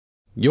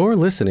You're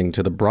listening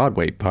to the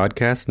Broadway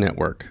Podcast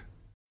Network.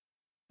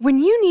 When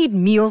you need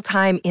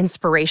mealtime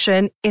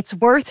inspiration, it's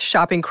worth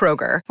shopping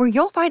Kroger, where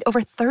you'll find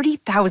over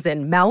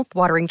 30,000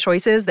 mouth-watering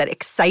choices that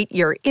excite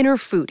your inner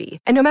foodie.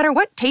 And no matter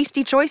what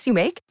tasty choice you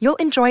make, you'll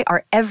enjoy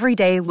our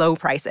everyday low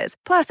prices,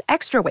 plus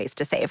extra ways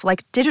to save,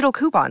 like digital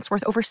coupons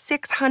worth over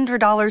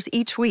 $600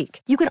 each week.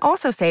 You can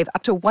also save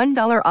up to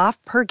 $1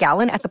 off per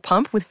gallon at the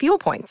pump with fuel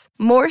points.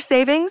 More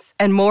savings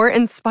and more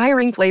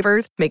inspiring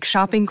flavors make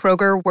shopping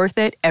Kroger worth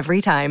it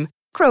every time.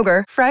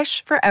 Kroger,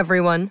 fresh for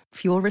everyone.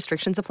 Fuel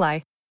restrictions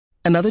apply.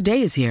 Another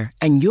day is here,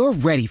 and you're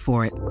ready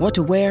for it. What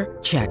to wear?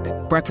 Check.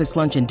 Breakfast,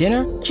 lunch, and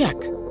dinner? Check.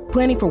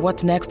 Planning for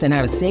what's next and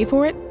how to save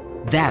for it?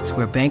 That's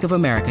where Bank of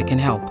America can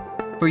help.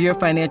 For your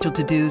financial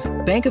to-dos,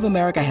 Bank of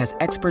America has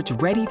experts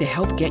ready to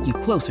help get you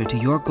closer to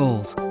your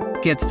goals.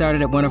 Get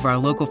started at one of our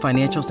local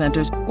financial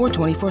centers or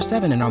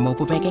 24/7 in our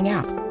mobile banking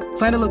app.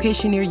 Find a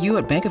location near you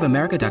at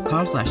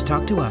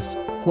bankofamerica.com/talktous.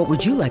 What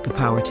would you like the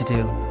power to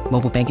do?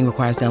 Mobile banking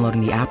requires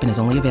downloading the app and is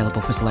only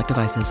available for select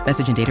devices.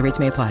 Message and data rates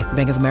may apply.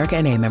 Bank of America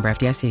N.A., member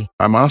FDIC.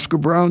 I'm Oscar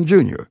Brown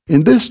Jr.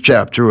 In this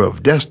chapter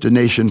of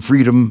Destination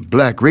Freedom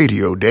Black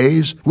Radio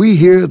Days, we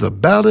hear the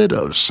ballad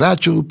of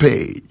Satchel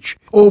Paige.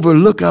 Over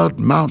Lookout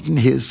Mountain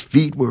his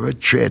feet were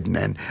a-treadin',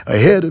 and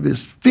ahead of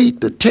his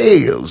feet the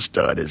tales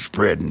started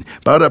spreadin'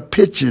 about a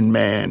pitching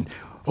man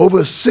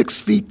over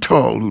 6 feet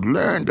tall who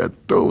learned to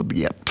throw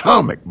the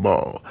atomic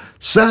ball.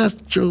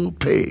 Satchel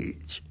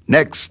Paige.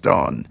 Next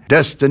on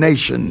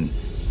Destination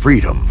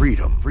Freedom.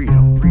 Freedom,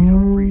 freedom,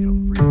 freedom,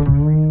 freedom,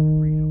 freedom,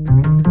 freedom,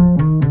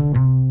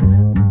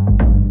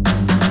 freedom.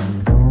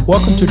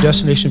 Welcome to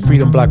Destination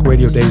Freedom Black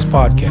Radio Days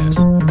podcast,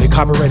 a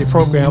copyrighted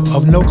program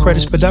of No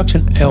Credits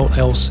Production,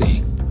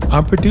 LLC.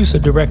 I'm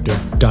producer-director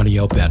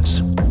Donielle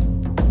Betts.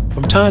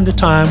 From time to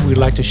time, we'd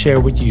like to share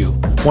with you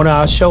one of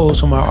our shows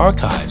from our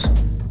archives.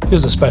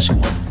 Here's a special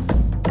one.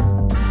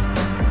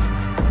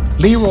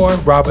 Leroy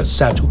Robert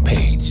Satchel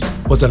Paige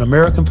was an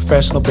American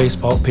professional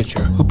baseball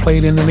pitcher who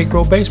played in the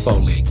Negro Baseball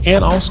League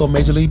and also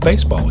Major League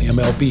Baseball,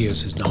 MLB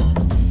as it's known.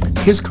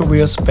 His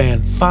career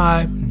spanned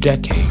 5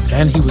 decades,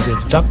 and he was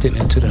inducted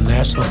into the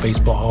National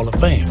Baseball Hall of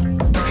Fame.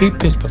 He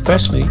pitched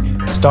professionally,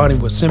 starting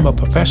with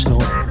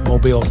semi-professional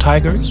Mobile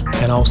Tigers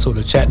and also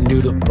the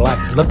Chattanooga Black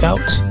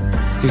Lookouts,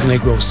 his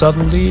Negro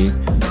Southern League,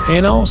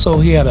 and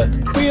also he had a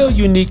real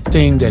unique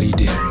thing that he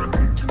did.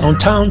 On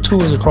town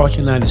tours across the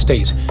United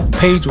States,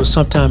 Paige would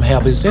sometimes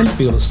have his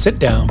infielders sit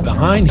down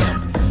behind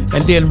him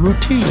and then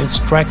routinely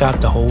strike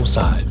out the whole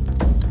side.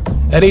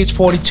 At age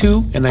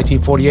 42 in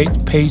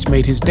 1948, Paige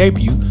made his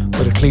debut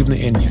for the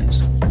Cleveland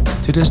Indians.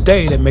 To this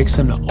day, that makes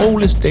him the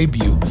oldest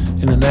debut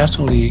in the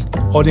National League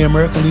or the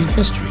American League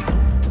history.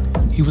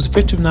 He was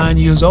 59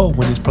 years old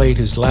when he played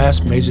his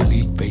last Major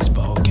League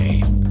Baseball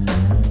game.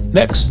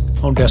 Next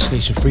on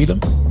Destination Freedom,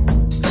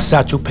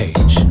 Satchel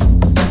Paige.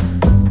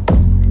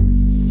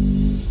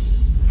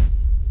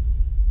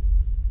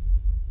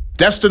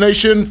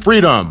 Destination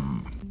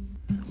Freedom.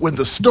 When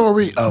the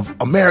story of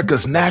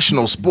America's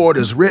national sport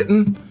is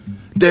written,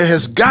 there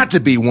has got to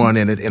be one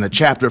in it in a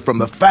chapter from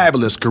the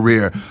fabulous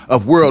career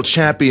of world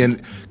champion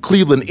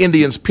Cleveland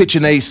Indians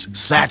pitching ace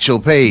Satchel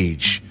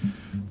Paige.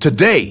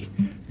 Today,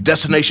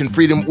 Destination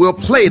Freedom will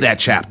play that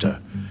chapter,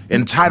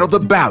 entitled The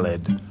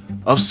Ballad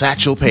of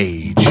Satchel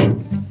Paige.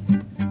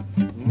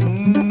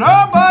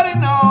 Nobody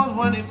knows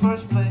when he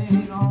first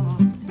played on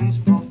a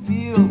baseball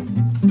field.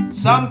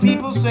 Some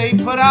people say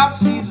put out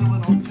Caesar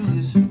when old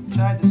Julius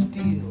tried to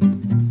steal.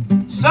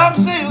 Some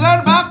say learn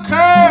about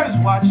curves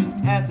watching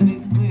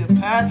Antony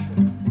Cleopatra.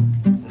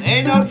 There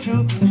ain't no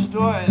truth in the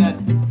story that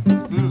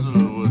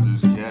Methuselah was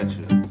his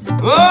catcher.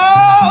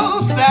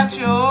 Oh,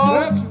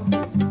 Satchel.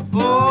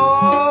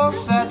 Oh,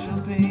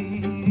 Satchel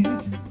Paige.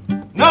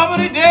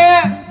 Nobody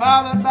dared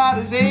bother about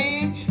his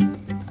age,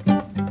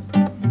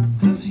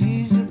 'cause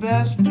he's the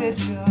best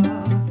pitcher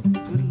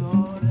good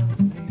Lord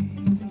ever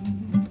made.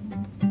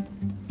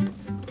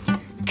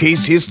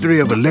 Case history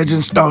of a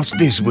legend starts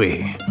this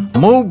way.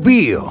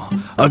 Mobile.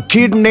 A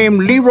kid named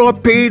Leroy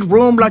Paige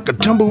roamed like a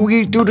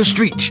tumbleweed through the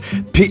streets,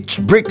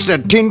 pitched bricks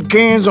at tin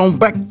cans on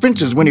back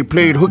fences when he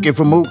played hooky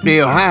from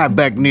Oakdale High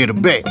back near the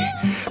bay.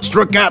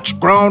 Struck out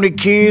scrawny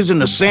kids in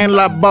the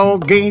sandlot ball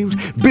games,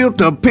 built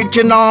a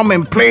pitching arm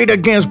and played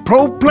against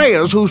pro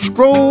players who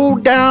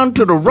strolled down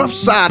to the rough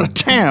side of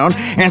town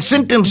and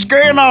sent them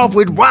scurrying off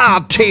with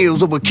wild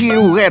tales of a kid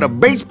who had a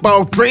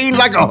baseball trained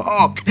like a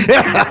hawk.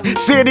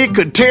 Said he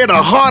could tear the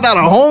heart out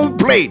of home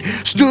plate,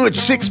 stood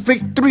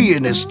 6'3"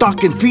 in his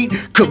stocking feet,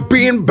 could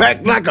bend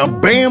back like a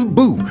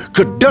bamboo,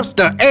 could dust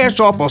the ash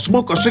off or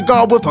smoke a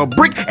cigar with a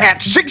brick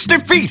at 60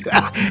 feet.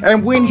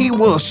 And when he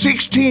was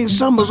 16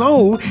 summers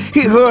old,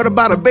 he heard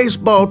about a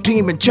baseball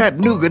team in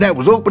Chattanooga that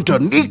was open to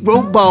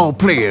Negro ball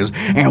players.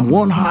 And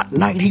one hot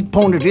night, he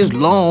pointed his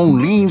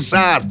long,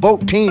 lean-sized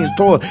 14s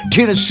toward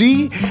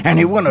Tennessee, and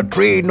he went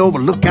a-trading over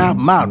Lookout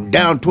Mountain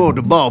down toward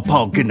the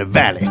ballpark in the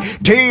valley.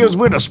 Tales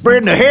went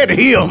a-spreading ahead of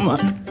him.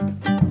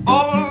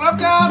 Over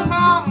Lookout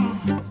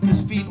Mountain,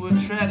 his feet were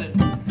treading,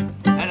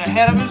 and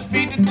ahead of his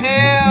feet the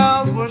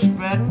tales were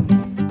spreading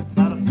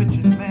about a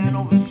pitcher's man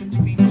over 6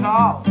 feet tall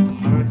all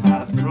learned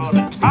how to throw an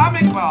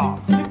atomic ball.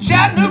 To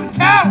Chattanooga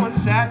town went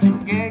Satchel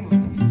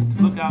Gangling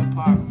to Lookout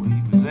Park where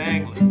he was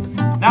angling.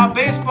 Now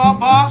baseball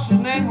boss, whose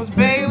name was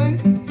Bailey,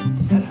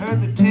 had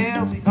heard the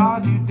tales he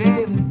argued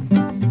daily.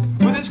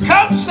 With his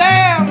coach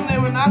Sam, they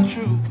were not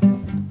true.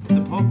 But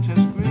the Pope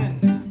just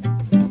grinned.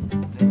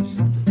 There was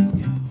something he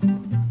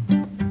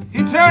knew.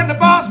 He turned to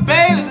boss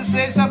Bailey to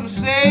say something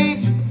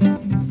sage.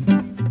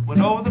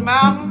 Went over the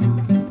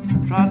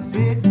mountain, trod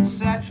big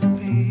Satchel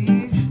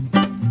Paige.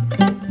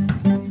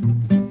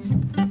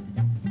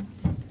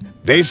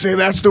 They say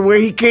that's the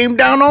way he came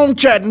down on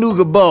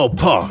Chattanooga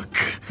Ballpark.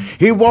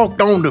 He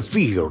walked on the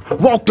field,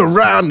 walked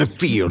around the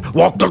field,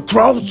 walked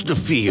across the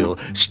field,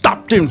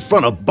 stopped in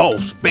front of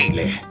Boss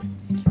Bailey.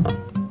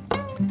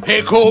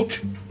 Hey,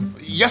 Coach.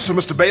 Yes, sir,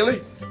 Mr.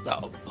 Bailey.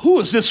 Who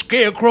is this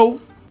scarecrow?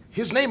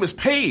 His name is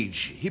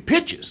Page. He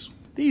pitches.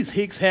 These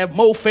hicks have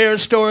more fair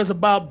stories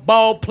about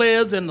ball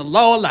players than the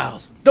law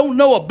allows. Don't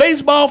know a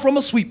baseball from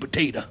a sweet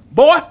potato.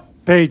 Boy?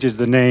 Page is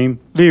the name,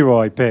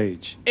 Leroy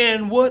Page.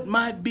 And what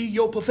might be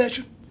your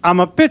profession? I'm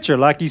a pitcher,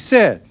 like he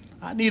said.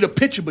 I need a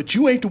pitcher, but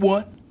you ain't the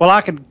one. Well,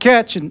 I can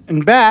catch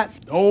and bat.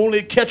 The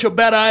only catcher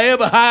batter I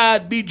ever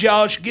hired be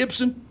Josh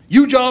Gibson.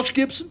 You Josh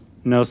Gibson?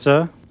 No,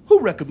 sir. Who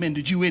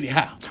recommended you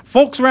anyhow?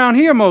 Folks around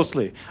here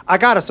mostly. I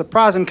got a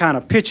surprising kind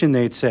of pitching,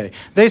 they'd say.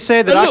 They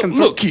say that I can...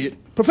 Look, kid.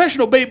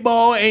 Professional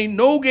baseball ain't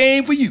no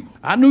game for you.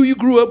 I knew you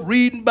grew up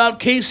reading about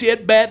Casey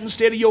at bat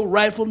instead of your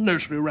rifle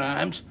nursery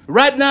rhymes.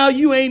 Right now,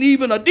 you ain't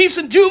even a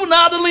decent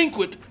juvenile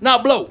delinquent. Now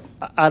blow.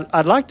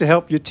 I'd like to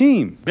help your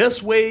team.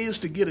 Best way is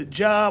to get a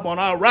job on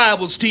our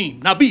rivals' team.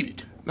 Now beat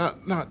it.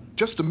 Now,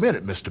 just a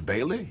minute, Mr.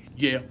 Bailey.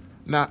 Yeah.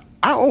 Now,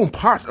 I own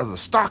part of the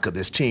stock of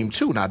this team,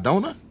 too, now,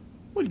 don't I?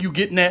 What are you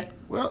getting at?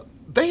 Well,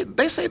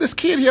 they say this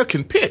kid here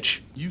can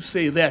pitch. You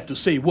say that to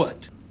say what?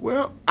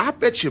 Well, I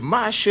bet you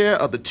my share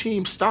of the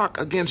team stock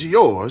against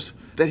yours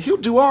that he'll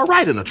do all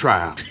right in a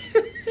trial.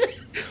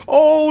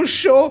 Oh,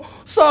 sure.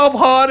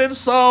 Soft-hearted,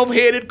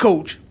 soft-headed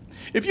coach.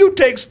 If you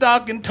take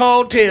stock in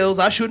tall tales,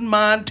 I shouldn't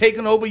mind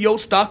taking over your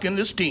stock in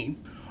this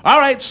team. All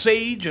right,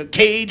 Sage or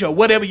Cage or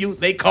whatever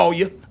they call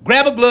you.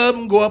 Grab a glove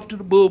and go up to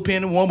the bullpen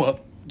and warm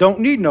up.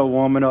 Don't need no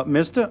warming up,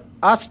 mister.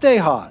 I stay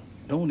hot.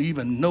 Don't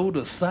even know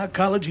the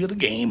psychology of the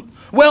game.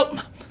 Well,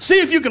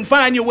 see if you can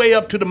find your way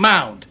up to the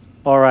mound.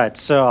 All right,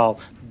 sir, I'll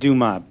do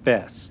my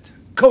best.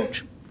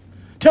 Coach,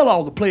 tell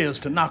all the players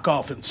to knock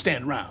off and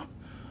stand around.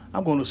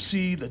 I'm going to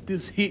see that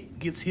this hick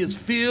gets his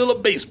fill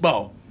of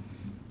baseball.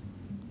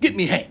 Get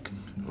me Hank.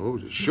 Oh,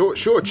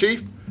 sure,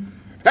 Chief.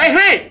 Hey,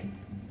 Hank!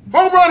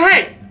 Home run,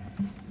 Hank!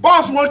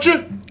 Boss wants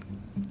you.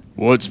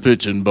 What's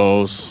pitching,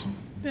 boss?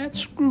 That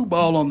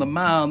screwball on the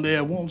mound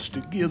there wants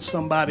to give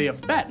somebody a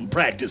batting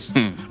practice.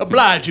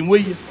 Oblige him, will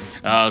you?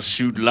 I'll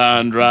shoot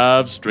line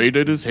drive straight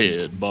at his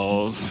head,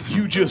 boss.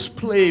 You just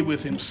play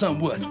with him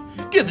somewhat.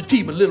 Give the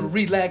team a little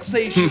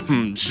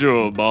relaxation.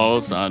 Sure,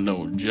 boss. I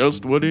know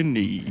just what he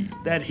needs.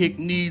 That hick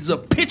needs a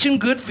pitching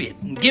good fit,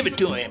 and give it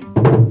to him.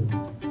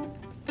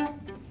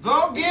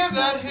 Go give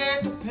that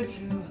hick a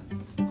pitcher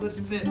a good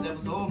fit. That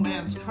was the old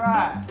man's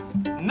cry.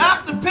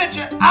 Knock the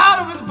pitcher out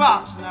of his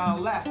box, and I'll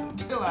laugh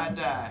until I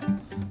die.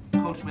 The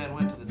coachman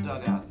went to the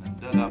dugout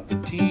and dug up the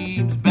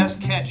team's best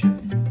catcher.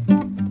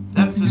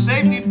 Then for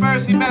safety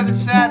first, he measured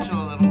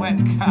Satchel and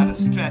went and got a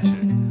stretcher.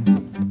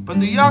 But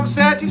the young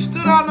Satchel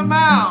stood on the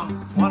mound,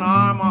 one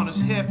arm on his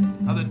hip,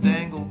 other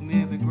dangled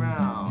near the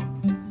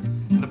ground.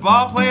 And the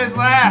ball players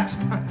laughed,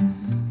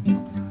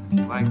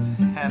 like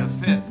had a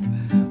fit,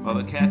 while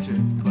the catcher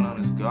put on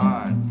his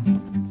guard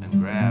and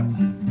grabbed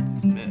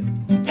his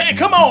mitt. Hey,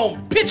 come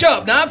on, pitch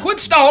up now, quit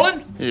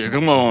stalling. Here,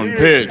 come on,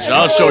 pitch.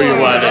 I'll show you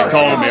why they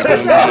call me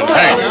home run.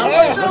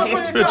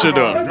 Hey, pitch it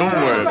up. Don't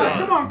worry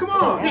about it. Come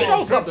on.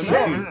 Show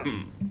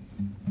something.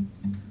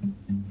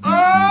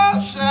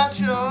 Oh,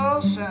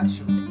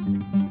 Satchel.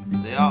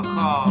 They all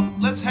called,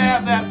 let's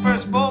have that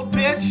first bolt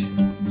pitch.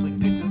 So he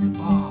picked up the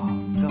ball,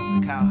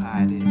 felt the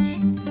cowhide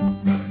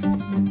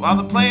itch. While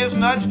the players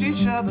nudged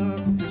each other,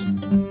 just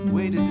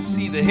waited to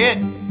see the hit.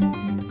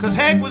 'Cause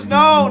Hank was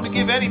known to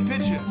give any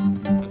pitcher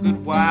a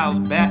good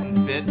wild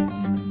batting fit.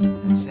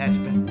 And Satch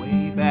bent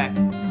way back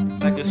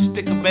like a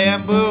stick of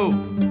bamboo.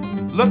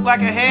 Looked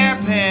like a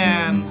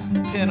hairpan,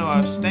 pin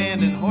or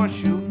standing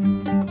horseshoe.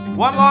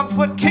 One long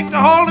foot kicked a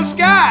hole in the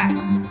sky,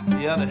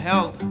 the other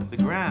held the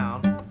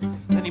ground.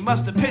 Then he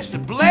must have pitched a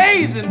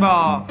blazing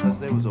ball, 'cause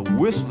there was a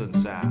whistling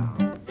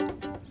sound.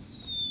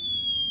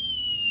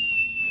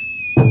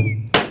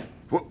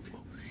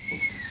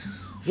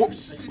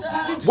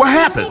 What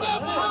happened?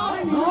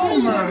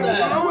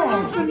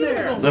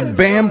 The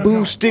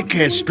bamboo stick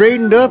had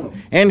straightened up,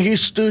 and he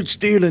stood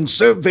still and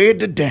surveyed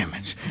the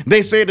damage.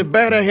 They say the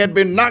batter had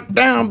been knocked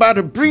down by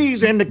the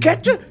breeze, and the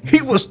catcher,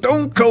 he was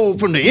stone cold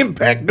from the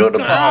impact of the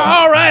ball.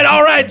 All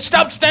right.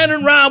 Stop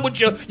standing around with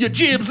your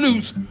jibs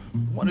loose.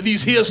 One of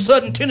these here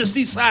sudden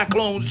Tennessee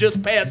cyclones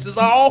just passed is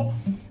all.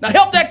 Now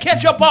help that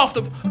catch up off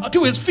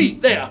to his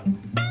feet there.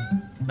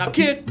 Now,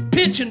 kid,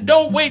 pitch and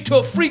don't wait till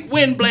a freak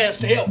wind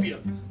blast to help you.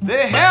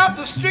 They helped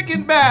the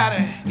stricken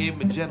batter, gave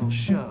him a gentle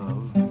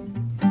shove.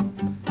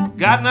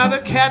 got another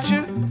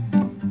catcher,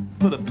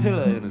 put a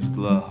pillow in his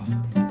glove.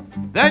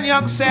 Then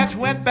young Satch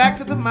went back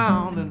to the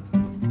mound and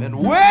then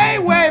way,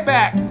 way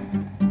back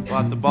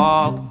brought the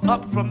ball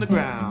up from the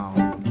ground.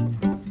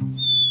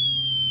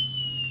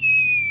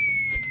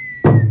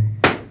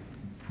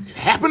 It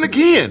happened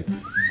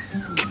again.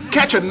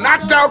 Catcher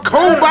knocked out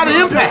cold by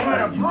the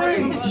impact.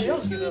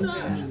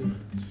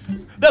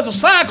 There's a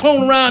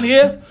cyclone around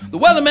here. The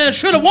weatherman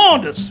should have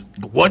warned us.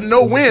 Wasn't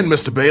no wind,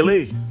 Mr.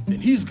 Bailey.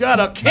 And he's got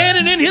a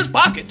cannon in his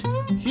pocket.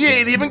 He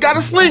ain't even got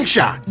a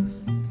slingshot.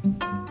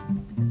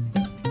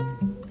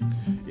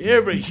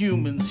 Every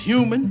human's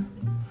human.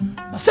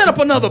 Now set up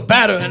another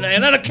batter and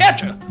a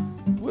catcher.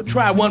 We'll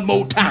try one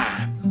more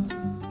time.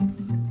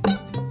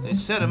 They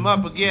set him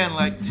up again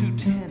like 2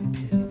 10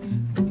 pins.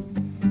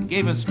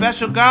 Gave him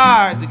special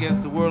guards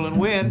against the whirling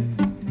wind.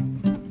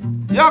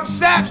 Young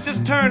Satch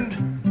just turned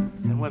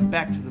and went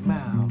back to the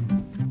mound.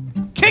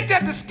 Kicked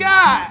at the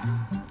sky.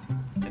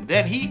 And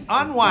then he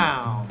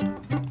unwound.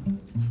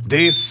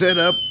 They set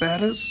up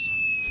batters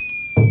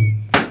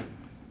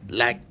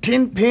like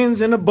 10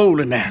 pins in a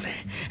bowling alley,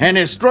 and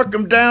it struck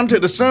him down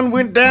till the sun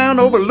went down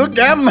over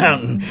Lookout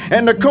Mountain.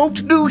 And the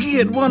coach knew he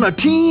had won a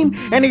team,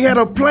 and he had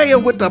a player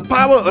with the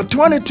power of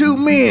 22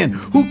 men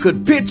who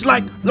could pitch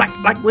like,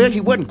 well,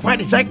 he wasn't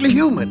quite exactly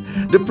human.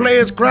 The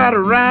players crowded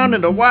around,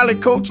 and the wily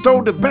coach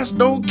told the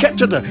best old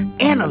catcher to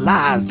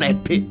analyze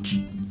that pitch.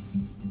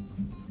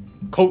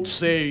 Coach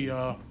say,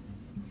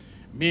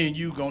 me and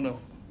you gonna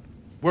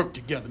work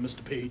together,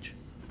 Mr. Page.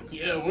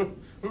 Yeah, we'll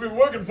be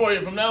working for you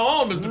from now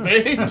on, Mr.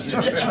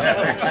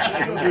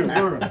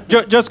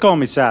 Page. Just call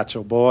me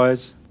Satchel,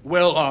 boys.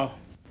 Well,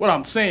 what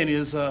I'm saying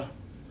is,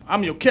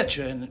 I'm your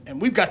catcher,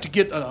 and we've got to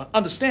get an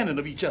understanding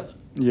of each other.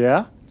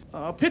 Yeah?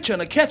 A pitcher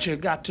and a catcher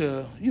got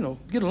to,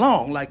 get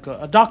along like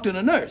a doctor and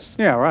a nurse.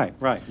 Yeah,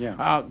 right,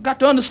 yeah. Got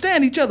to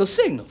understand each other's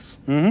signals.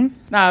 Mm-hmm.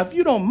 Now, if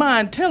you don't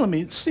mind telling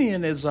me,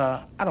 seeing as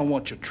I don't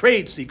want your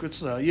trade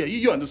secrets,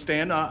 you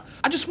understand, I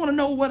just want to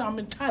know what I'm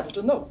entitled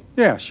to know.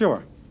 Yeah,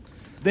 sure.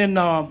 Then,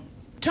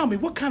 tell me,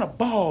 what kind of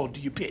ball do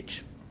you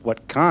pitch?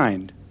 What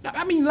kind?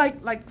 I mean,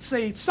 like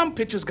say, some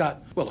pitchers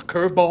got, a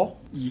curveball,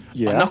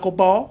 yeah. a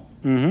knuckleball,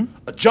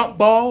 a jump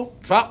ball,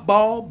 drop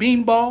ball,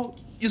 bean ball,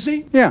 you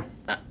see? Yeah.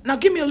 Now,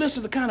 give me a list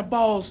of the kind of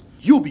balls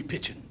you'll be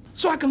pitching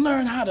so I can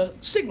learn how to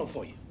signal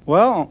for you.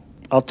 Well,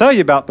 I'll tell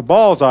you about the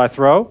balls I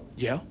throw.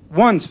 Yeah?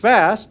 One's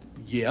fast.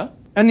 Yeah?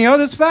 And the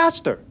other's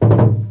faster.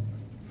 Well,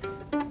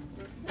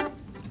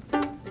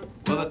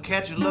 the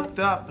catcher looked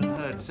up and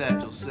heard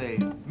Satchel say,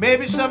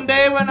 maybe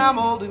someday when I'm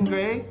old and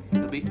gray,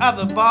 there'll be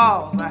other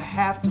balls I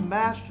have to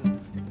master.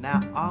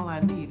 Now all I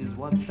need is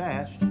one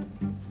faster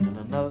and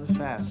another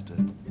faster.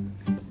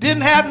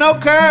 Didn't have no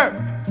curve,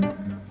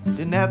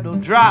 didn't have no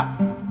drop,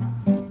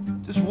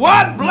 just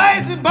one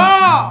blazing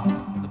ball.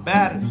 The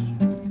batters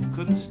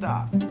couldn't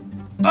stop.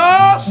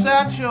 Oh,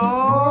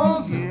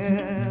 Satchel,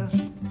 yes.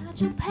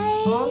 Satchel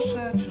Paige. Oh,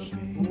 Satchel Paige.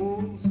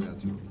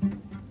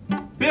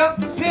 Built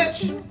the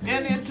pitch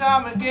in the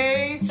atomic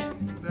age.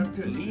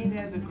 Lean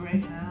as a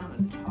greyhound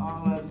and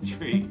tall as a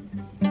tree.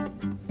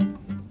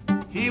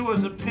 He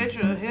was a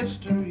pitcher of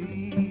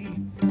history.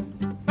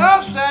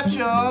 Oh,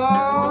 Satchel.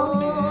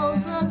 Oh,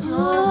 Satchel.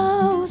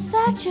 Oh,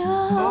 Satchel.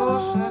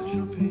 Oh,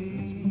 Satchel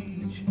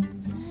Paige.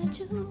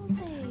 Satchel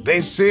Paige. They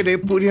say they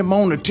put him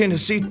on the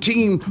Tennessee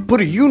team,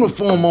 put a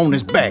uniform on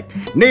his back,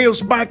 nailed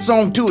spikes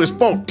onto his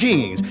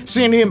 14s,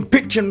 sent him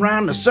pitching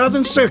around the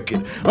Southern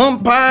Circuit.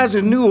 Umpires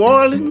in New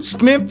Orleans,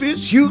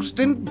 Memphis,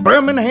 Houston,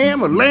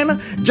 Birmingham,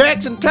 Atlanta,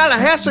 Jackson,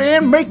 Tallahassee,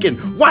 and Macon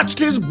watched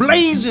his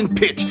blazing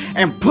pitch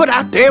and put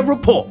out their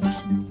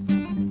reports.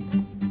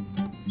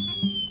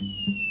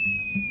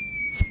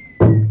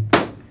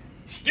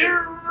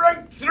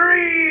 Strike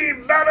 3,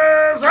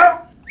 batters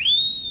out!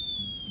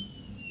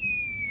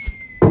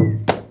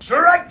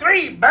 Strike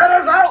 3,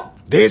 batters out!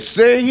 They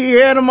say he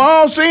had them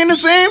all singing the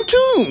same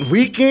tune,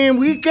 week in,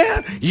 week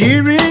out,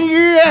 year in,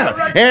 year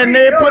out. And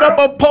they put up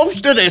a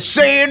poster that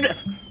said,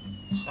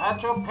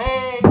 Satchel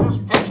Paige is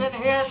pitching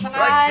here tonight.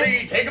 Strike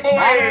 3, take him away.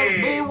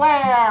 Batters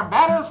beware,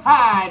 batters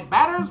hide,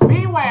 batters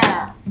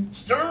beware.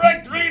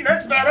 Strike 3,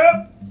 next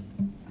batter.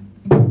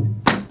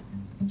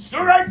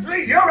 Strike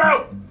 3, you're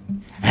out.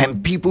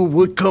 and people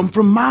would come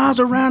from miles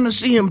around to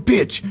see him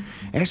pitch.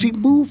 As he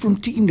moved from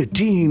team to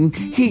team,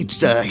 he'd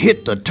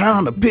hit the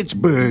town of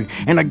Pittsburgh,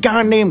 and a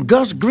guy named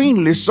Gus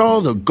Greenlee saw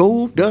the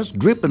gold dust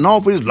dripping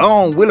off his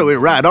long, willowy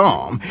right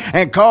arm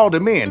and called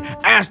him in,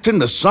 asked him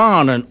to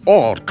sign an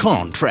odd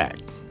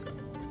contract.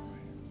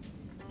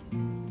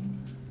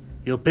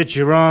 You'll pitch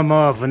your arm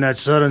off in that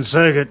Southern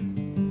Circuit,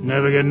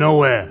 never get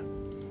nowhere.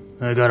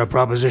 I got a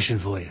proposition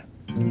for you.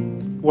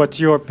 What's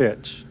your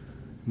pitch?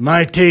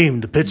 My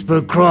team, the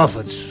Pittsburgh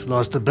Crawfords,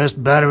 lost the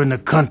best batter in the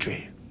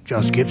country,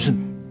 Josh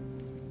Gibson.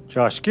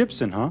 Josh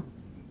Gibson, huh?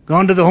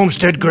 Gone to the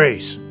Homestead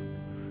Grays.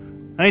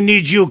 I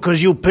need you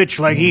 'cause you pitch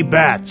like he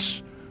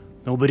bats.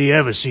 Nobody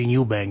ever seen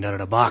you banged out of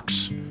the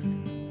box.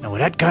 Now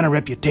with that kind of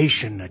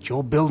reputation that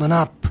you're building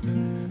up,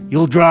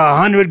 you'll draw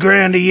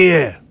 $100,000 a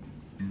year.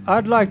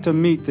 I'd like to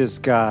meet this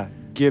guy,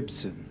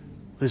 Gibson.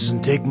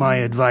 Listen, take my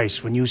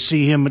advice. When you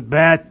see him at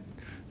bat,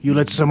 you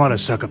let some other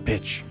sucker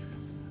pitch.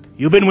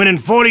 You've been winning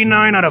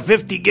 49 out of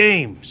 50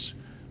 games.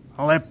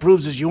 All that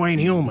proves is you ain't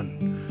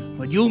human.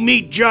 But you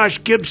meet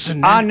Josh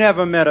Gibson... I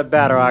never met a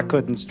batter I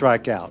couldn't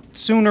strike out,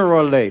 sooner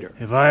or later.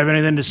 If I have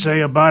anything to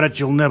say about it,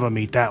 you'll never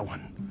meet that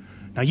one.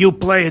 Now you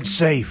play it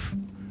safe.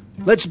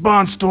 Let's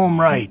barnstorm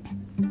right.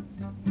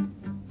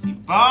 He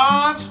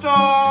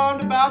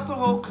barnstormed about the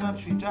whole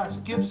country, Josh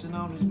Gibson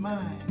on his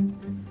mind.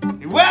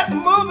 He went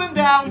moving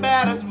down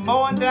batters,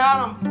 mowing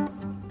down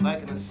them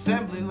like an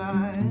assembly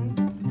line.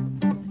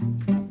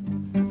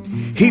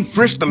 He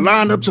frisked the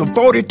lineups of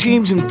 40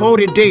 teams in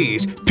 40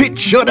 days, pitched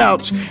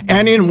shutouts,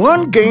 and in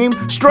one game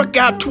struck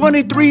out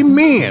 23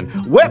 men.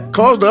 Wet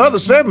caused the other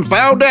 7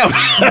 fouled out.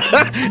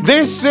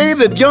 They say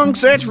that young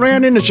Satch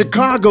ran into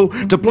Chicago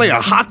to play a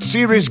hot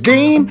series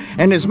game,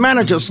 and his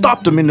manager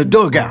stopped him in the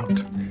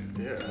dugout.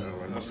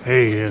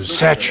 Hey,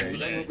 Satch.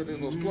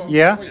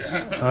 Yeah?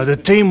 The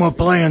team we're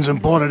playing's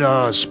imported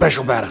a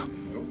special batter.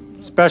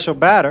 Special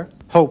batter?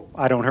 Hope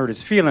I don't hurt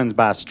his feelings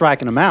by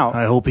striking him out.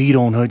 I hope he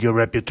don't hurt your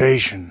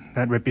reputation.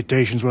 That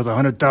reputation's worth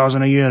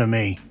 $100,000 a year to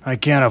me. I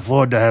can't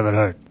afford to have it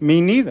hurt.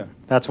 Me neither.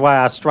 That's why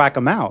I strike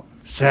him out.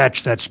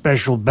 Satch, that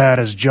special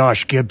batter's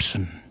Josh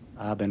Gibson.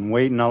 I've been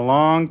waiting a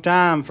long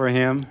time for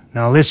him.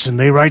 Now listen,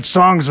 they write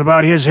songs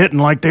about his hitting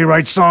like they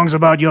write songs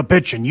about your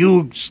pitching.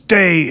 You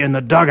stay in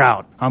the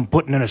dugout. I'm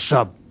putting in a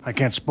sub. I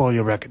can't spoil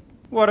your record.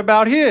 What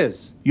about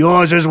his?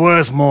 Yours is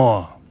worth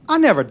more. I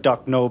never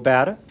ducked no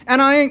batter,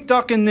 and I ain't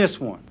ducking this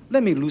one.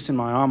 Let me loosen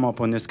my arm up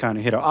on this kind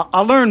of hitter.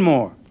 I'll learn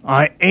more.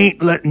 I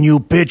ain't letting you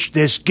pitch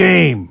this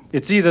game.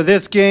 It's either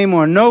this game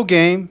or no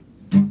game.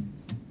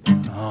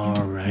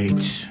 All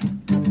right.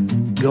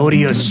 Go to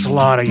your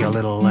slaughter, you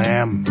little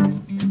lamb.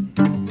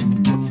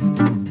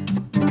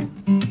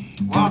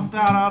 He walked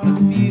out on the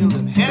field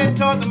and headed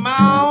toward the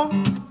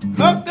mound.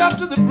 Looked up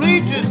to the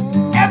bleachers.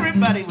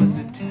 Everybody was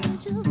in town.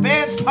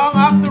 Fans hung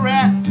off the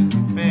rafters.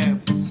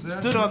 Fans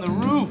stood on the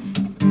roof.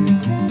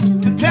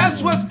 The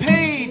test was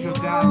Page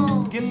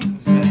regardless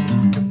Gibson's best.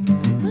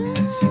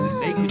 Let's see what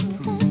they could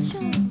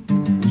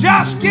prove.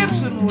 Josh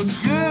Gibson was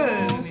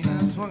good and he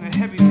swung a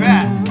heavy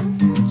bat.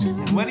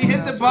 And when he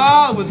hit the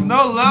ball, it was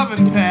no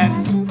loving pat.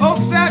 Old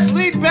Satch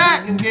leaned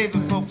back and gave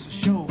the folks a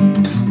show.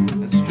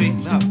 And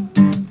straightened up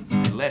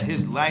and let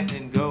his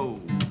lightning go.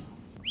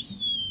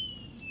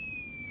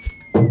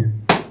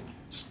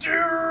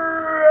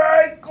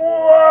 Strike one!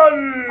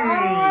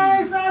 All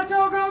right,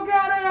 Satcho, go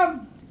get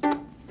him!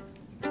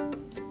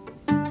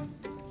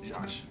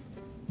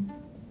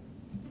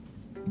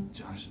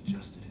 Josh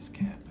adjusted his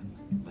cap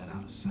and let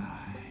out a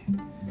sigh.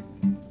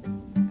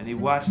 And he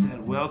watched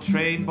that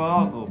well-trained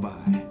ball go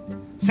by.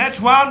 Satch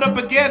wound up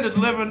again to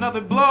deliver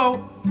another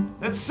blow.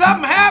 Then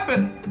something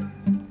happened.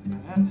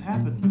 That hadn't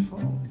happened before.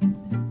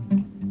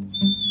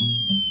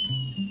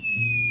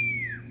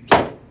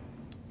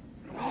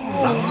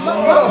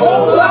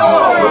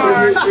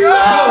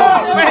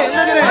 Hey,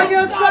 look at that. I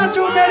got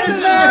Satcho made his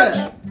match.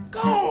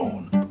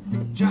 Gone.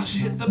 Josh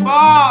hit the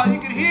ball. You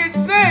could hear it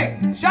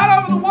sing. Shot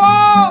over the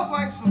walls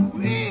like some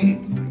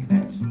wings. Like it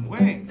had some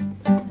wings.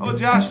 Oh,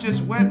 Josh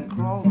just went and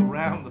crawled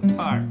around the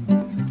park.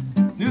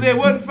 Knew they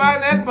wouldn't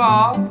find that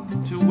ball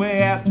till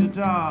way after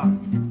dark.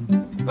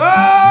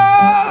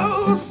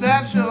 Oh,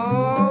 Satchel.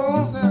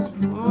 Oh,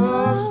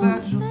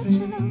 Satchel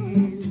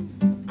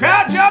Paige.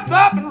 Crowd jumped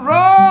up and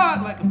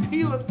roared like a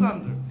peal of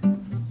thunder.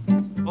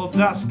 Old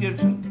Josh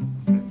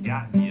Gibson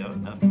got your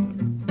number.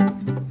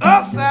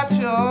 Oh,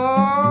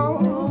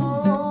 Satchel.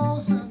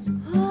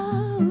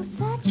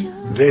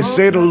 They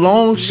say the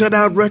long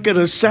shutout record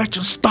of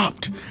Satchel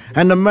stopped,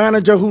 and the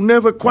manager, who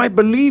never quite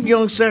believed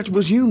young Satch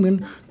was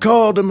human,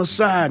 called him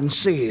aside and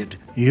said,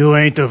 You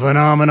ain't the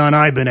phenomenon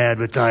I've been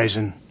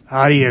advertising.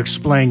 How do you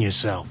explain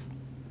yourself?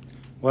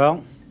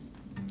 Well,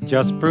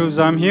 just proves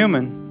I'm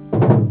human.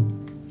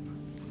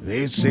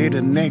 They say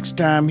the next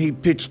time he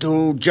pitched to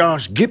old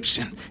Josh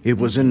Gibson, it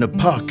was in the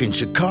park in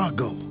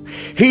Chicago.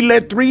 He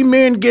let 3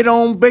 men get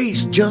on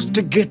base just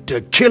to get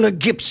to Killer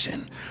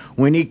Gibson.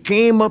 When he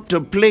came up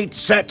to plate,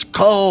 Satch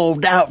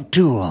called out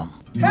to him.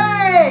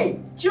 Hey,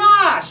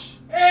 Josh!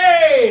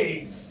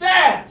 Hey,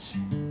 Satch!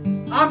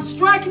 I'm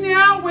striking you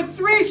out with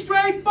 3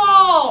 straight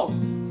balls!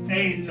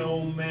 Ain't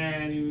no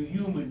man who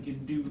human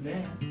can do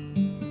that.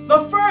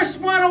 The first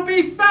one will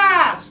be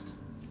fast!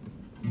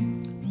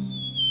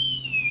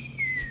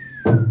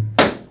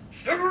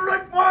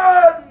 Strike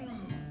one!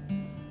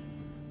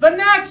 The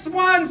next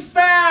one's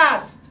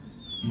fast!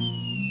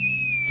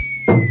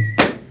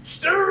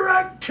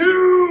 Strike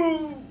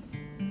 2!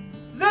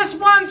 This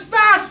one's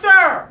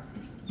faster!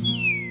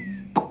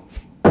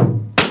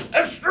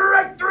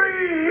 Strike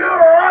 3!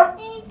 You're up!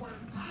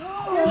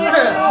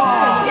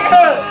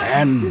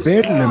 And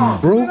bedlam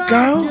broke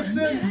out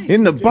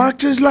in the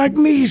boxes like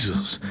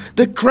measles.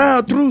 The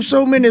crowd threw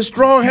so many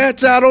straw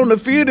hats out on the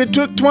field it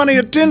took 20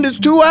 attendants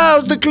 2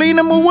 hours to clean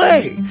them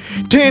away.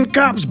 10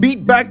 cops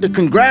beat back the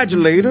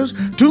congratulators.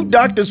 2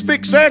 doctors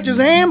fixed Satch's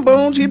hand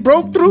bones. He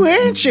broke through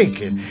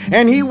handshaking.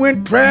 And he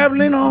went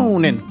traveling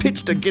on and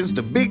pitched against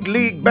the big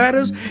league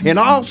batters in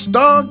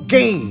all-star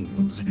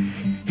games.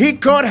 He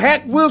caught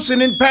Hack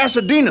Wilson in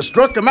Pasadena,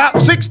 struck him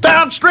out 6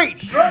 times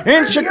straight.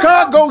 In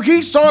Chicago,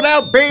 he sought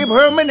out Babe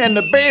Herman, and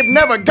the Babe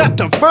never got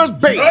to first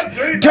base.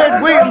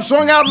 Ted Williams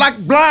swung out like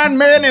blind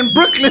man in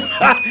Brooklyn.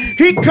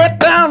 He cut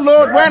down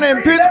Lord Warner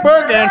in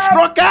Pittsburgh and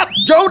struck out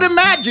Joe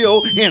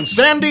DiMaggio in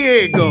San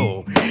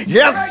Diego.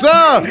 Yes,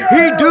 sir,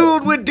 he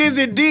dueled with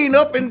Dizzy Dean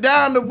up and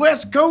down the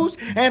West Coast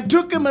and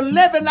took him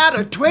 11 out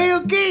of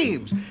 12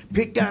 games.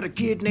 Picked out a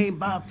kid named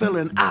Bob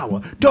Feller in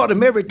Iowa, taught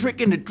him every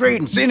trick in the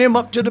trade and sent him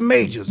up to the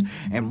majors.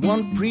 And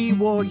one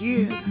pre-war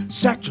year,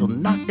 Satchel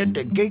knocked at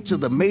the gates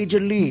of the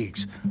major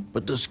leagues.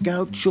 But the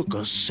scout shook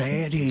a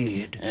sad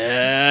head.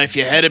 If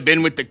you had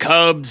been with the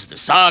Cubs, the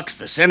Sox,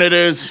 the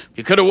Senators,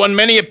 you could have won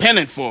many a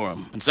pennant for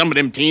them. And some of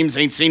them teams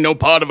ain't seen no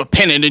part of a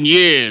pennant in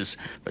years,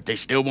 but they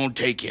still won't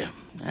take you.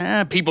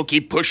 People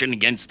keep pushing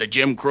against the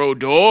Jim Crow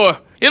door.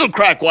 It'll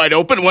crack wide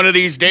open one of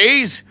these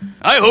days.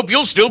 I hope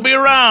you'll still be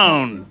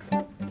around.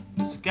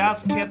 The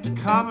scouts kept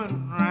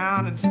coming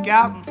around and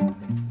scouting.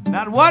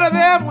 Not one of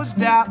them was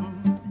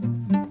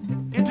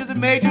doubting. Into the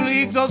major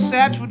leagues old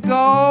Satch would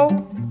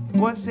go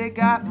once they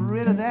got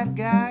rid of that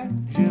guy,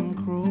 Jim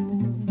Crow.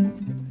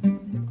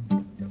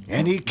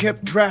 And he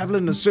kept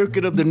traveling the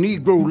circuit of the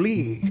Negro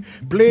League,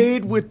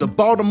 played with the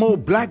Baltimore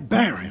Black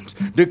Barons,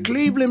 the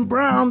Cleveland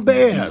Brown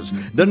Bears,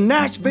 the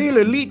Nashville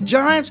Elite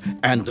Giants,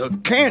 and the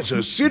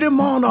Kansas City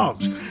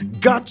Monarchs.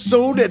 Got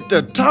so that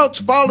the touts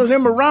followed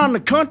him around the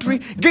country,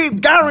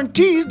 gave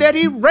guarantees that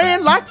he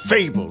ran like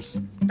fables.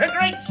 The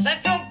great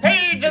Satchel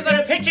Paige is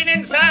a pitching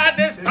inside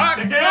this park,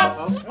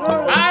 folks.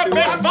 I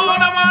bet 4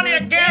 to 1 you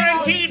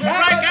guaranteed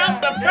strike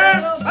out the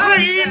first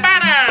 3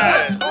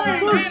 batters.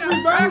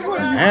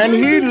 And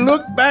he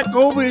looked back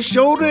over his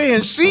shoulder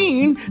and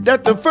seen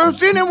that the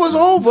first inning was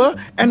over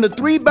and the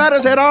 3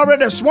 batters had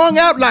already swung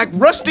out like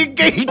rusty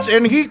gates,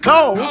 and he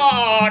called.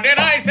 Oh, did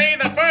I say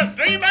the first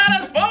 3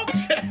 batters,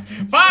 folks?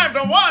 5 to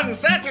 1,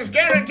 Satch is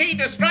guaranteed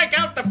to strike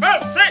out the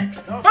first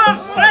 6.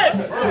 First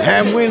 6!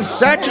 And when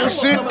Satchel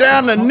sent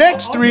down the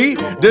next 3,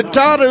 the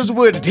Totters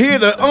would hear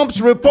the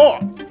ump's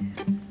report.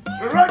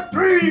 Strike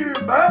 3,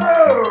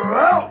 batter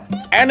out!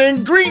 And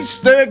increase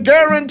their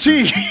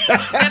guarantee. Did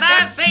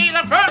I say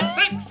the first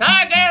 6?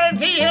 I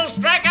guarantee he'll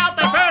strike out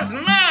the first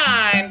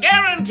 9.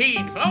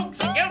 Guaranteed, folks.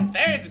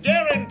 There's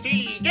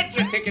guaranteed. Get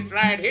your tickets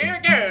right here.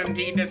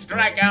 Guaranteed to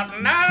strike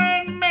out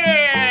 9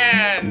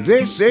 men.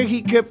 They say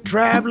he kept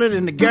traveling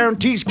and the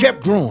guarantees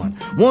kept growing.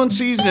 One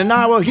season in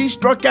Iowa, he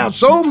struck out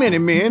so many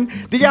men,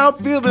 the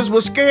outfielders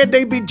were scared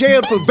they'd be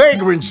jailed for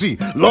vagrancy,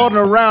 lording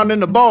around in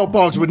the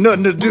ballparks with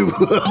nothing to do.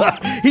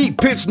 He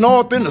pitched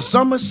north in the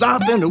summer,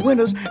 south in the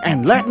winters,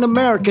 and Latin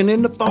American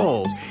in the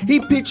falls. He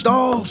pitched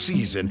all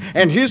season,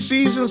 and his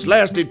seasons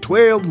lasted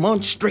 12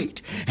 months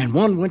straight. And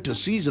one winter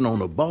season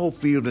on a ball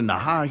field in the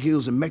high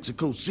hills in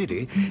Mexico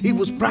City, he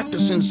was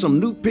practicing some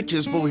new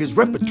pitches for his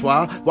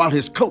repertoire while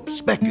his coach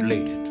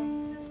speculated.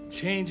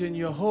 Changing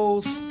your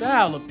whole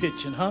style of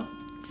pitching, huh?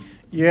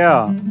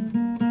 Yeah.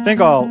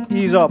 Think I'll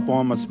ease up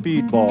on my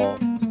speedball,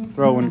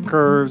 throwing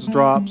curves,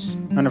 drops,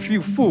 and a few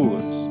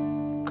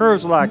foolers.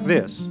 Curves like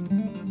this.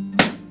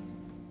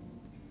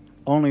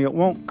 Only it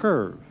won't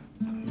curve.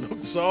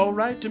 Looks all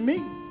right to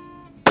me.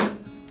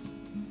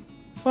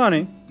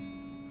 Funny,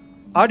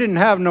 I didn't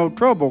have no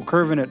trouble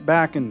curving it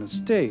back in the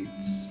States.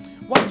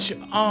 Watch your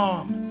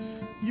arm.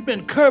 You've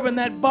been curving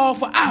that ball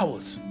for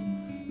hours.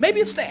 Maybe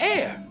it's the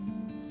air.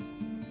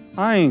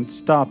 I ain't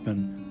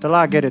stopping till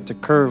I get it to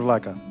curve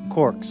like a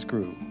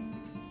corkscrew.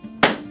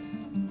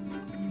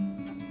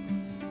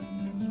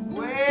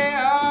 Way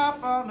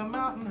up on the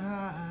mountain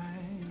high,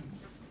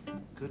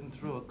 couldn't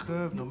throw a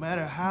curve no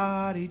matter how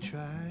hard he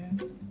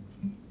tried.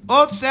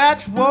 Old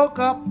Satch woke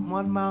up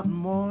one mountain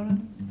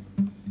morning.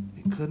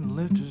 He couldn't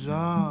lift his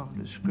arm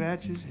to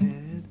scratch his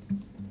head.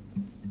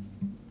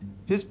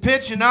 His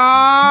pitching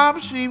arm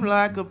seemed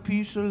like a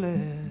piece of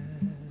lead.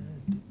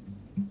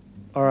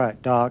 All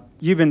right, Doc,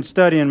 you've been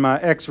studying my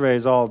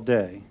x-rays all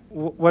day.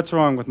 What's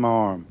wrong with my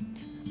arm?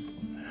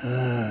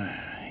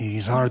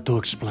 He's hard to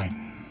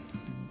explain.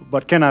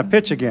 But can I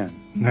pitch again?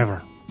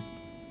 Never.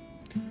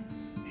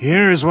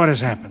 Here is what has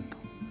happened.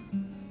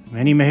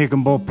 Many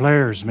Mexican ball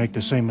players make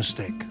the same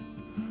mistake.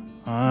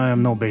 I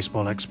am no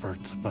baseball expert,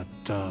 but,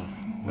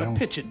 well...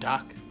 Pitch it,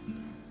 Doc.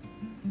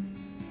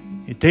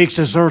 It takes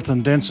this earth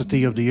and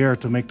density of the air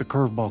to make the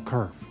curveball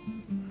curve.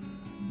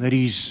 That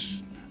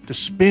is, the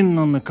spin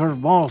on the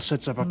curveball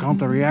sets up a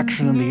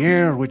counter-reaction in the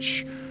air,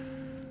 which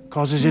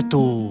causes it to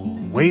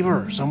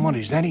waver somewhat.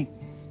 Is that it?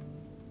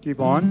 Keep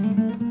on.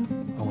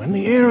 When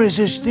the air is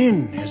as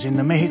thin as in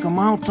the Mexico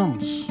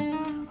mountains,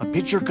 a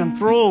pitcher can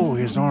throw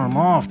his arm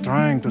off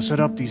trying to set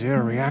up this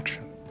air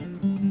reaction.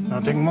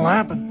 Nothing will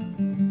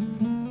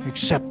happen,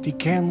 except he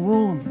can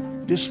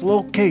ruin,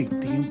 dislocate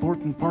the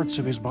important parts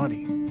of his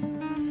body.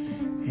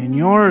 In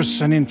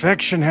yours, an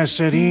infection has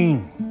set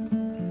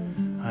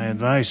in. I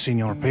advise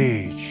Senor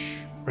Page,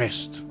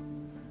 rest.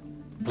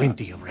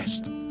 Plenty of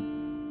rest.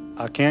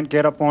 I can't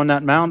get up on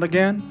that mound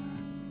again?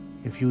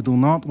 If you do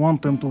not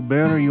want them to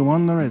bury you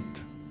under it,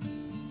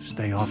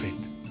 stay off it.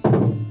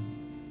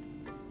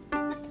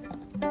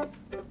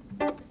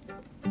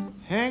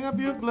 Hang up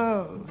your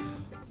glove.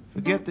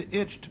 Forget the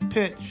itch to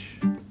pitch.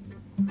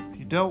 If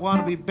you don't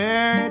want to be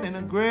buried in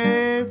a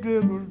grave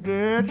digger's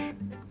ditch.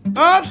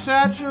 Oh,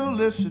 Satchel,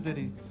 listen, and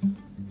he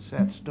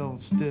sat stone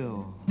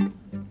still.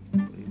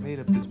 But he made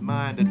up his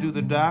mind to do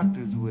the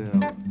doctor's will.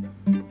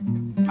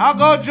 I'll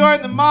go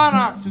join the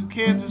Monarchs in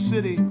Kansas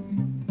City.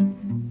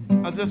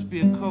 I'll just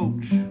be a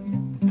coach,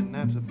 and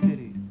that's a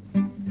pity.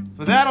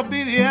 For that'll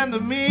be the end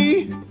of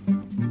me.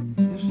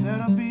 Yes,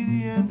 that'll be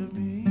the end of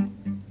me.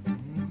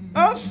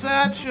 Oh,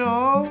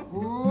 Satchel.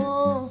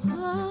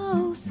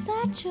 Oh,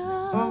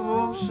 Satchel.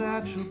 Oh,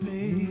 Satchel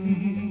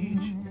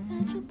Paige.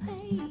 Satchel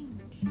Paige.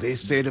 They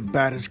say the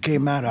batters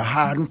came out of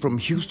hiding from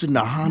Houston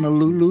to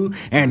Honolulu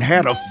and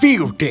had a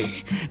field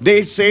day.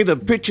 They say the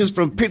pitchers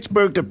from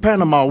Pittsburgh to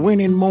Panama went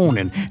in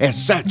mourning as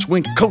Satch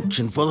went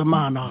coaching for the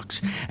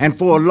Monarchs. And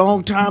for a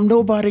long time,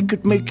 nobody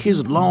could make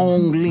his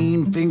long,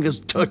 lean fingers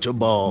touch a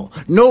ball.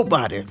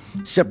 Nobody,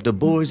 except the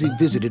boys he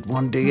visited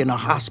one day in a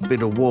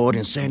hospital ward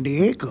in San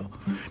Diego.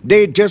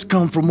 They'd just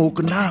come from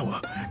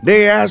Okinawa.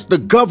 They asked the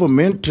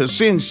government to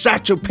send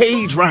Satchel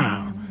Paige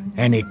round,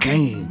 and he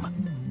came.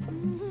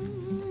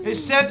 They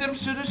sent him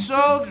to the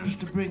soldiers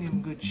to bring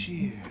him good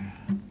cheer.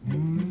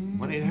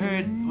 When they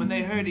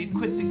heard he'd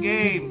quit the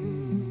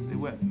game, they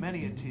wept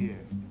many a tear.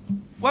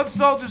 One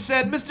soldier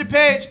said, Mr.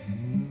 Paige,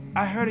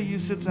 I heard of you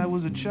since I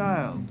was a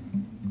child.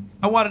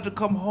 I wanted to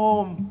come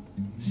home,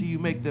 see you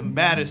make them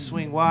batters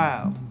swing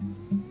wild.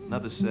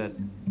 Another said,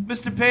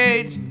 Mr.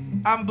 Paige,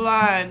 I'm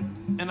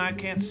blind and I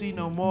can't see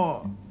no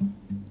more.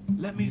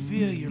 Let me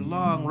feel your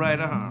long right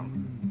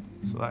arm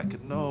so I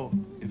can know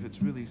if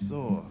it's really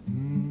sore.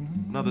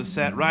 Another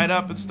sat right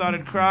up and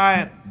started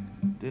crying.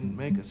 Didn't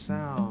make a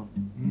sound.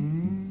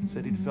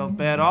 Said he'd felt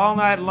bad all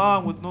night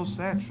long with no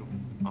Satchel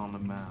on the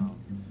mound.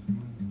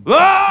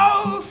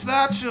 Oh,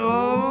 Satchel!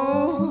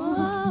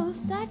 Oh,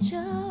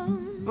 Satchel.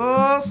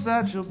 Oh,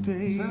 Satchel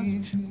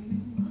Paige.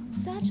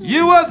 Satchel.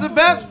 You was the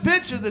best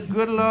pitcher the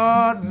good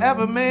Lord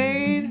ever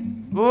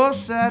made. Oh,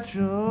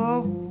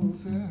 Satchel.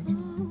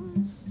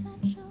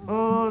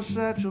 Oh,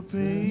 Satchel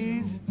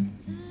Paige.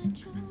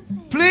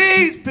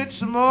 Please pitch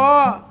some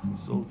more, the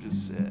soldier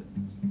said.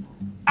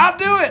 I'll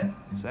do it,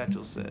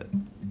 Satchel said,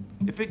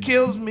 if it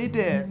kills me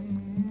dead.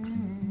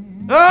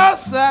 Oh,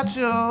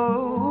 Satchel.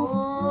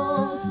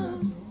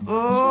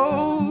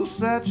 Oh,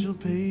 Satchel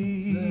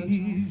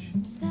Paige.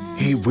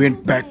 He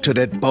went back to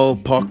that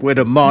ballpark where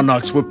the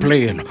Monarchs were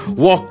playing,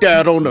 walked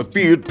out on the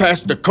field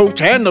past the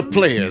coach and the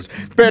players,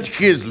 bet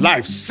his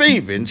life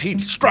savings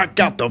he'd strike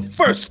out the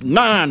first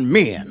 9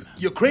 men.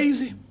 You're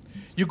crazy?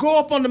 You go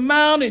up on the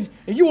mound and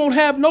you won't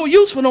have no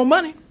use for no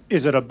money.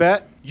 Is it a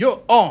bet?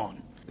 You're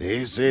on.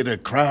 They say the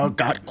crowd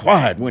got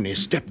quiet when he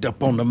stepped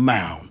up on the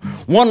mound.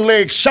 One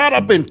leg shot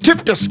up and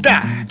tipped the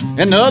sky,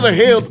 and the other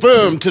held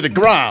firm to the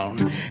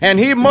ground. And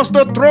he must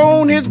have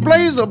thrown his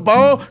blazer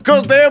ball,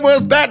 'cause there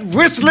was that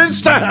whistling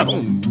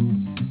sound.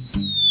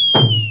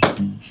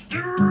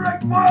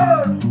 Strike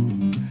one!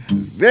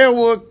 There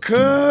were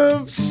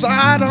curves,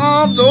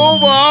 sidearms,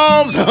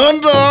 overarms,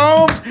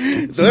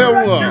 underarms. There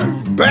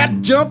were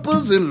bat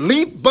jumpers and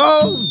leap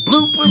balls,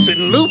 bloopers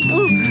and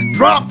loopers,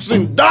 drops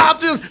and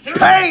dodges.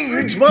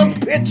 Paige was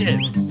pitching.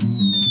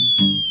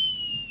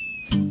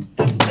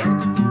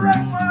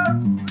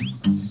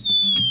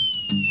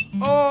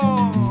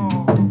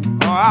 Oh,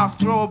 I'll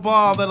throw a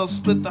ball that'll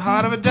split the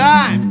heart of a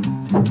dime.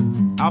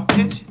 I'll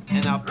pitch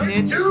and I'll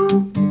pitch,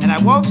 and I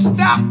won't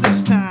stop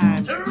this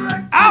time.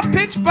 I'll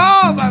pitch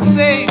balls I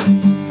saved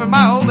from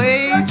my old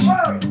age,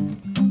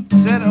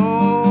 said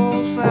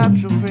old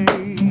Satchel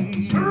Paige.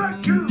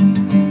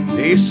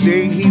 They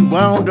say he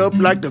wound up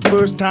like the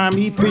first time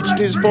he pitched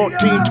his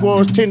 14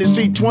 towards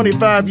Tennessee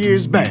 25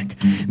 years back.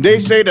 They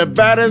say the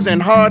batters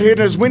and hard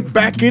hitters went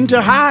back into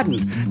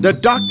hiding. The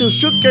doctors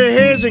shook their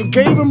heads and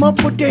gave him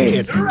up for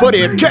dead. But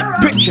he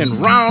kept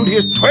pitching round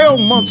his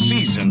 12-month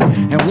season.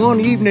 And one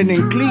evening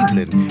in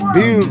Cleveland,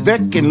 Bill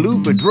Veeck and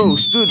Lou Boudreau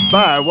stood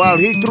by while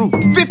he threw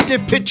 50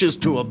 pitches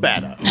to a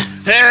batter.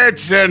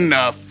 That's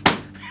enough.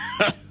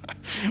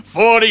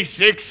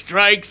 46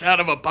 strikes out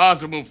of a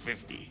possible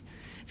 50.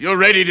 If you're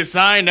ready to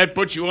sign, that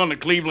puts you on the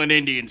Cleveland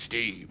Indians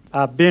team.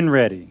 I've been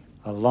ready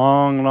a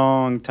long,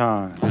 long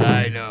time.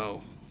 I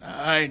know.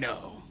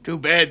 Too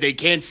bad they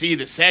can't see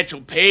the Satchel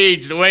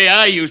Paige the way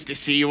I used to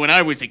see you when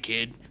I was a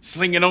kid.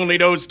 Slinging only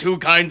those 2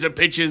 kinds of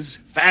pitches,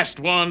 fast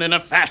one and a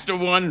faster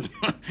one.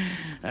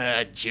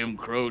 Jim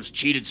Crow's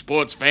cheated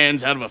sports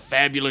fans out of a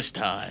fabulous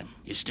time.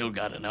 You still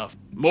got enough,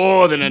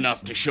 more than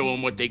enough, to show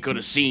them what they could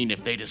have seen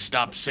if they'd have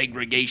stopped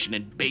segregation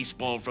in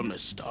baseball from the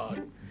start.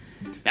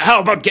 Now, how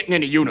about getting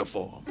in a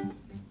uniform?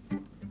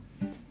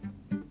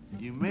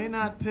 You may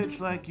not pitch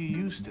like you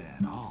used to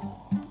at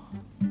all,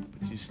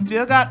 but you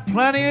still got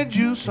plenty of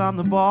juice on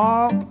the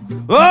ball.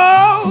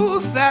 Oh,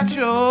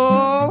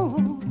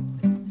 Satchel.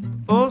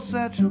 Oh,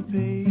 Satchel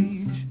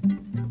Paige.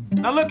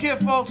 Now look here,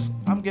 folks.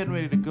 I'm getting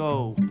ready to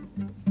go,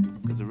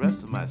 because the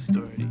rest of my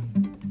story,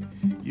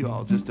 you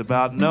all just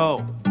about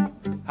know.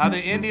 How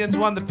the Indians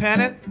won the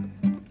pennant,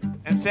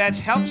 and Satch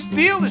helped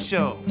steal the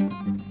show.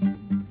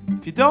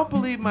 If you don't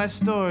believe my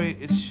story,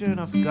 it's sure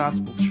enough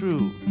gospel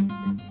true.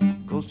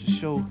 Goes to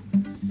show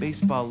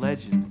baseball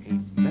legend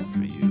ain't meant for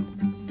you.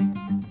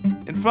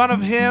 In front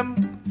of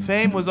him,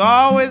 fame was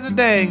always a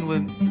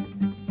dangling.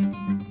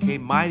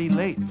 Came mighty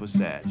late for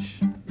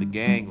Satch, the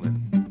gangling.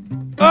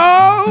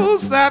 Oh,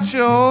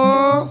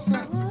 Satchel,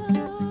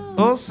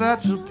 oh,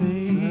 Satchel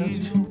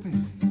Paige,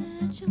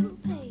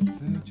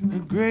 the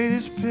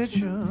greatest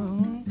pitcher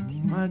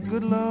my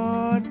good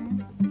Lord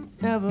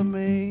ever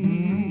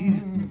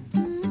made.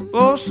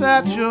 Oh,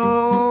 Satchel,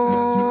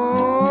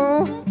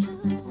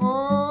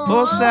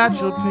 oh,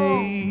 Satchel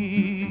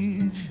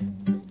Paige.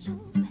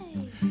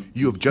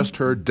 You have just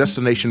heard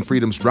Destination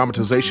Freedom's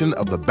dramatization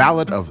of the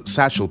Ballad of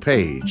Satchel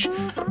Paige.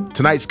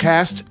 Tonight's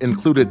cast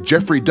included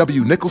Jeffrey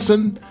W.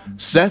 Nicholson,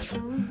 Seth,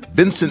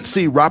 Vincent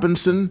C.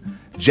 Robinson,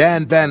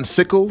 Jan Van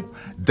Sickle,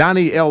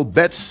 Donnie L.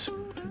 Betts,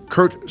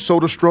 Kurt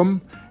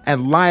Soderstrom,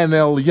 and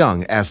Lionel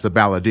Young as the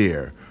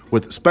balladeer,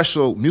 with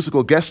special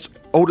musical guests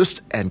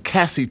Otis and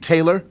Cassie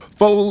Taylor,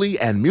 Foley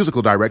and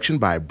musical direction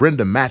by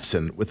Brenda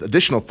Matson, with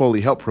additional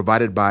Foley help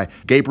provided by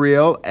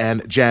Gabriel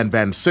and Jan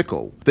Van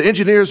Sickle. The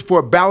engineers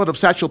for Ballad of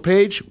Satchel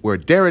Paige were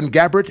Darren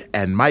Gabbert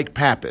and Mike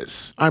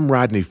Pappas. I'm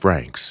Rodney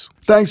Franks.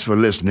 Thanks for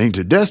listening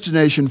to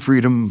Destination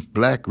Freedom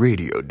Black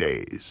Radio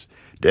Days.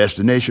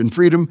 Destination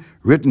Freedom,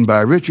 written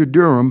by Richard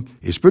Durham,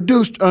 is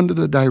produced under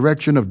the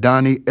direction of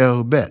Donnie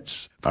L.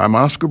 Betts. I'm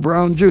Oscar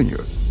Brown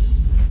Jr.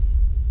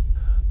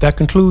 That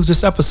concludes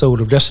this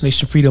episode of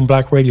Destination Freedom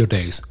Black Radio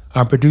Days.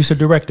 I'm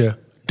producer-director,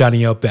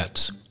 Donnie L.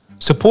 Betts.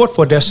 Support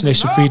for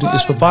Destination Freedom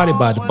is provided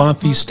by the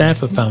Bonfils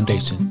Stanford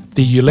Foundation,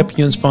 the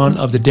Eulipians Fund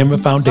of the Denver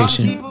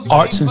Foundation,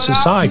 Arts and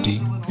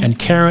Society, and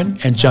Karen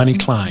and Johnny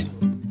Klein.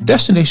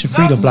 Destination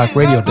Freedom Black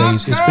Radio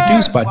Days is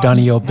produced by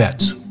Donnie L.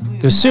 Betts.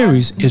 The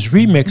series is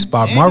remixed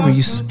by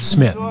Maurice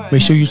Smith.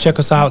 Make sure you check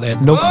us out at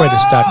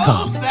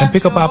nocredits.com and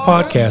pick up our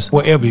podcast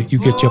wherever you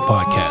get your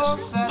podcasts.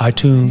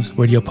 iTunes,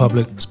 Radio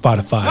Public,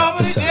 Spotify,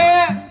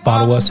 etc.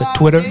 Follow us at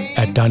Twitter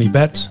at Donnie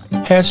Betts,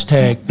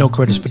 hashtag No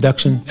Credits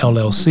Production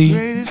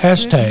LLC,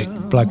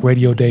 hashtag Black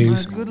Radio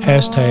Days,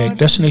 hashtag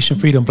Destination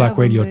Freedom Black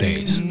Radio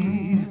Days.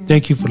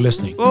 Thank you for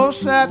listening. Oh,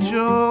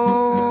 Satchel,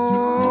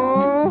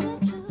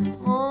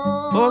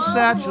 oh,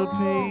 Satchel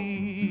Paige.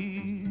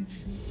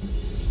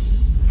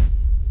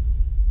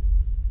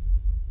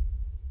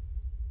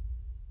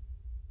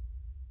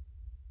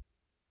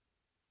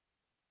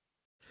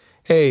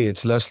 Hey,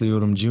 it's Leslie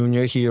Odom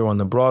Jr. here on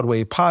the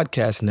Broadway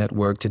Podcast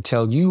Network to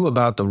tell you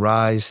about the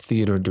Rise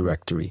Theater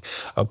Directory,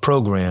 a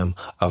program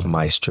of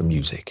Maestro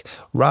Music.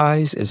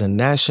 Rise is a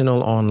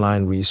national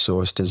online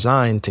resource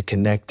designed to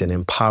connect and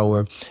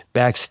empower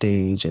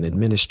backstage and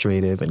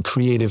administrative and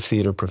creative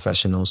theater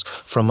professionals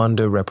from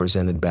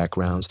underrepresented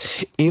backgrounds.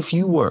 If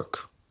you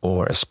work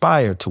or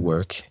aspire to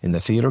work in the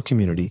theater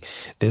community,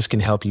 this can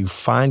help you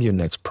find your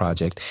next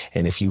project.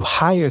 And if you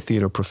hire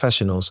theater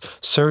professionals,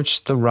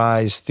 search the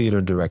Rise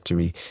Theater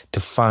Directory to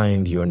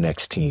find your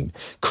next team.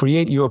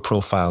 Create your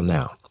profile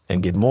now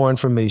and get more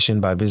information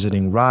by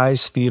visiting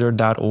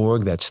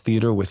risetheater.org. That's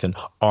theater with an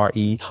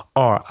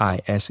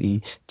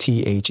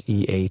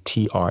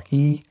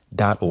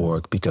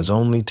RERISETHEATRE.org, because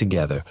only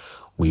together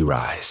we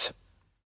rise.